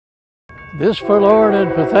This forlorn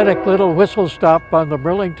and pathetic little whistle stop on the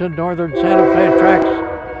Burlington Northern Santa Fe tracks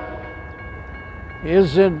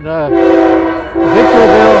is in Victorville,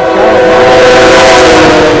 California.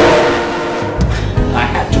 I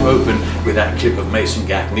had to open with that clip of Mason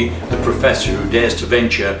Gaffney, the professor who dares to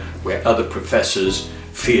venture where other professors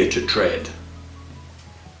fear to tread.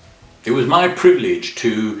 It was my privilege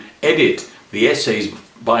to edit the essays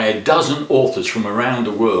by a dozen authors from around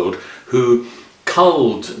the world who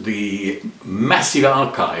culled the massive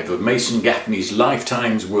archive of Mason Gaffney's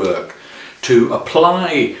lifetime's work to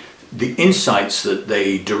apply the insights that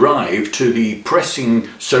they derived to the pressing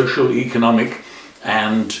social, economic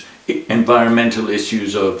and environmental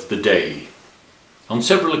issues of the day. On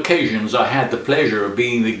several occasions I had the pleasure of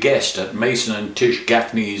being the guest at Mason and Tish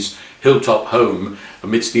Gaffney's hilltop home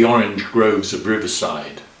amidst the orange groves of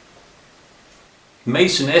Riverside.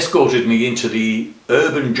 Mason escorted me into the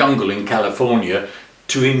urban jungle in California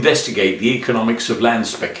to investigate the economics of land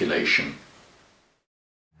speculation.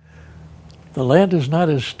 The land is not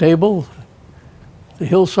as stable. The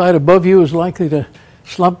hillside above you is likely to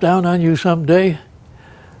slump down on you someday.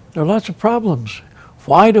 There are lots of problems.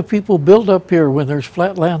 Why do people build up here when there's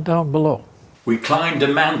flat land down below? We climbed a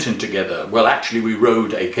mountain together. Well, actually we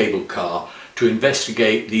rode a cable car to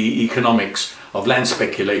investigate the economics of land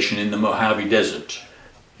speculation in the Mojave Desert.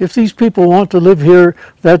 If these people want to live here,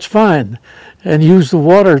 that's fine, and use the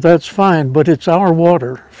water, that's fine, but it's our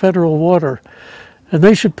water, federal water, and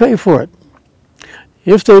they should pay for it.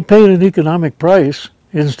 If they paid an economic price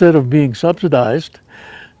instead of being subsidized,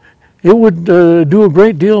 it would do a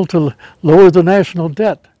great deal to lower the national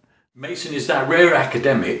debt. Mason is that rare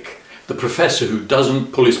academic, the professor who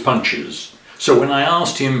doesn't pull his punches. So when I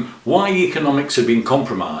asked him why economics had been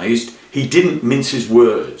compromised, he didn't mince his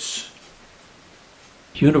words.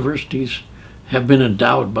 Universities have been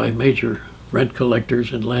endowed by major rent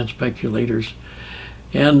collectors and land speculators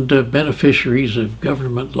and beneficiaries of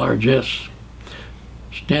government largesse.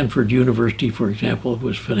 Stanford University, for example,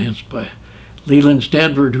 was financed by Leland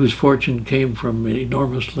Stanford, whose fortune came from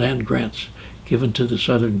enormous land grants given to the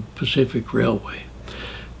Southern Pacific Railway.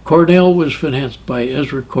 Cornell was financed by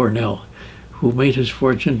Ezra Cornell, who made his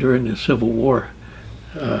fortune during the Civil War,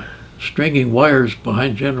 stringing wires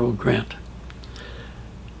behind General Grant.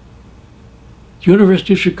 The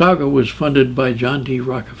University of Chicago was funded by John D.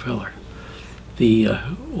 Rockefeller, the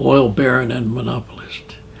oil baron and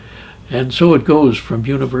monopolist. And so it goes from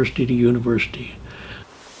university to university.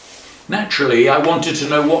 Naturally, I wanted to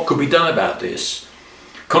know what could be done about this.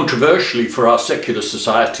 Controversially for our secular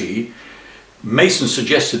society, Mason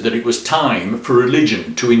suggested that it was time for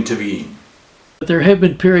religion to intervene. There have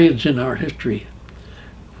been periods in our history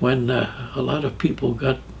when a lot of people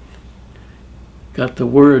got the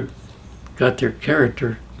word, got their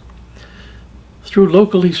character through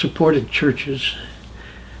locally supported churches,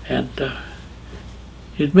 and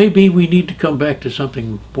it may be we need to come back to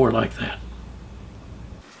something more like that.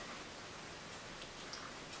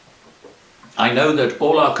 I know that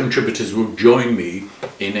all our contributors will join me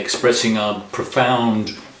in expressing our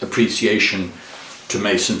profound appreciation to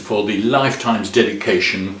Mason for the lifetime's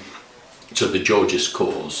dedication to the Georgist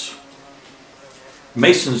cause.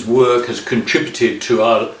 Mason's work has contributed to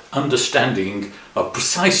our understanding of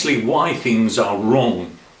precisely why things are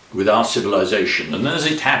wrong with our civilization. And as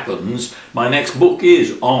it happens, my next book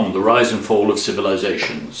is on the rise and fall of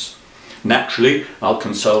civilizations. Naturally, I'll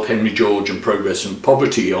consult Henry George and Progress and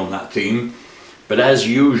Poverty on that theme, but as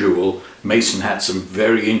usual, Mason had some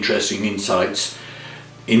very interesting insights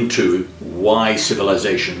into why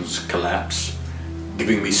civilizations collapse,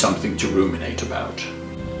 giving me something to ruminate about.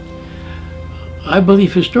 I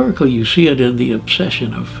believe historically you see it in the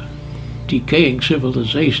obsession of decaying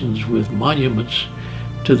civilizations with monuments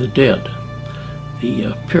to the dead,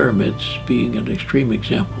 the pyramids being an extreme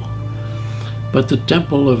example. But the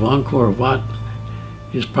temple of Angkor Wat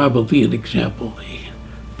is probably an example. The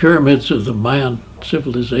pyramids of the Mayan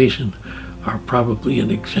civilization are probably an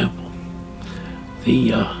example.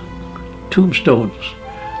 The tombstones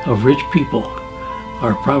of rich people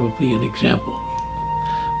are probably an example.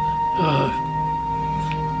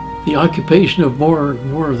 The occupation of more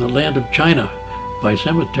of the land of China by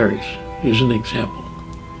cemeteries is an example.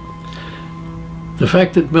 The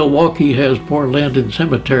fact that Milwaukee has more land in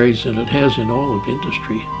cemeteries than it has in all of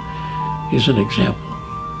industry is an example.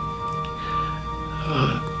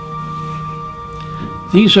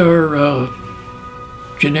 These are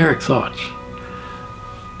generic thoughts,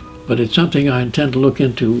 but it's something I intend to look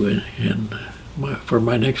into for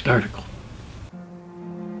my next article.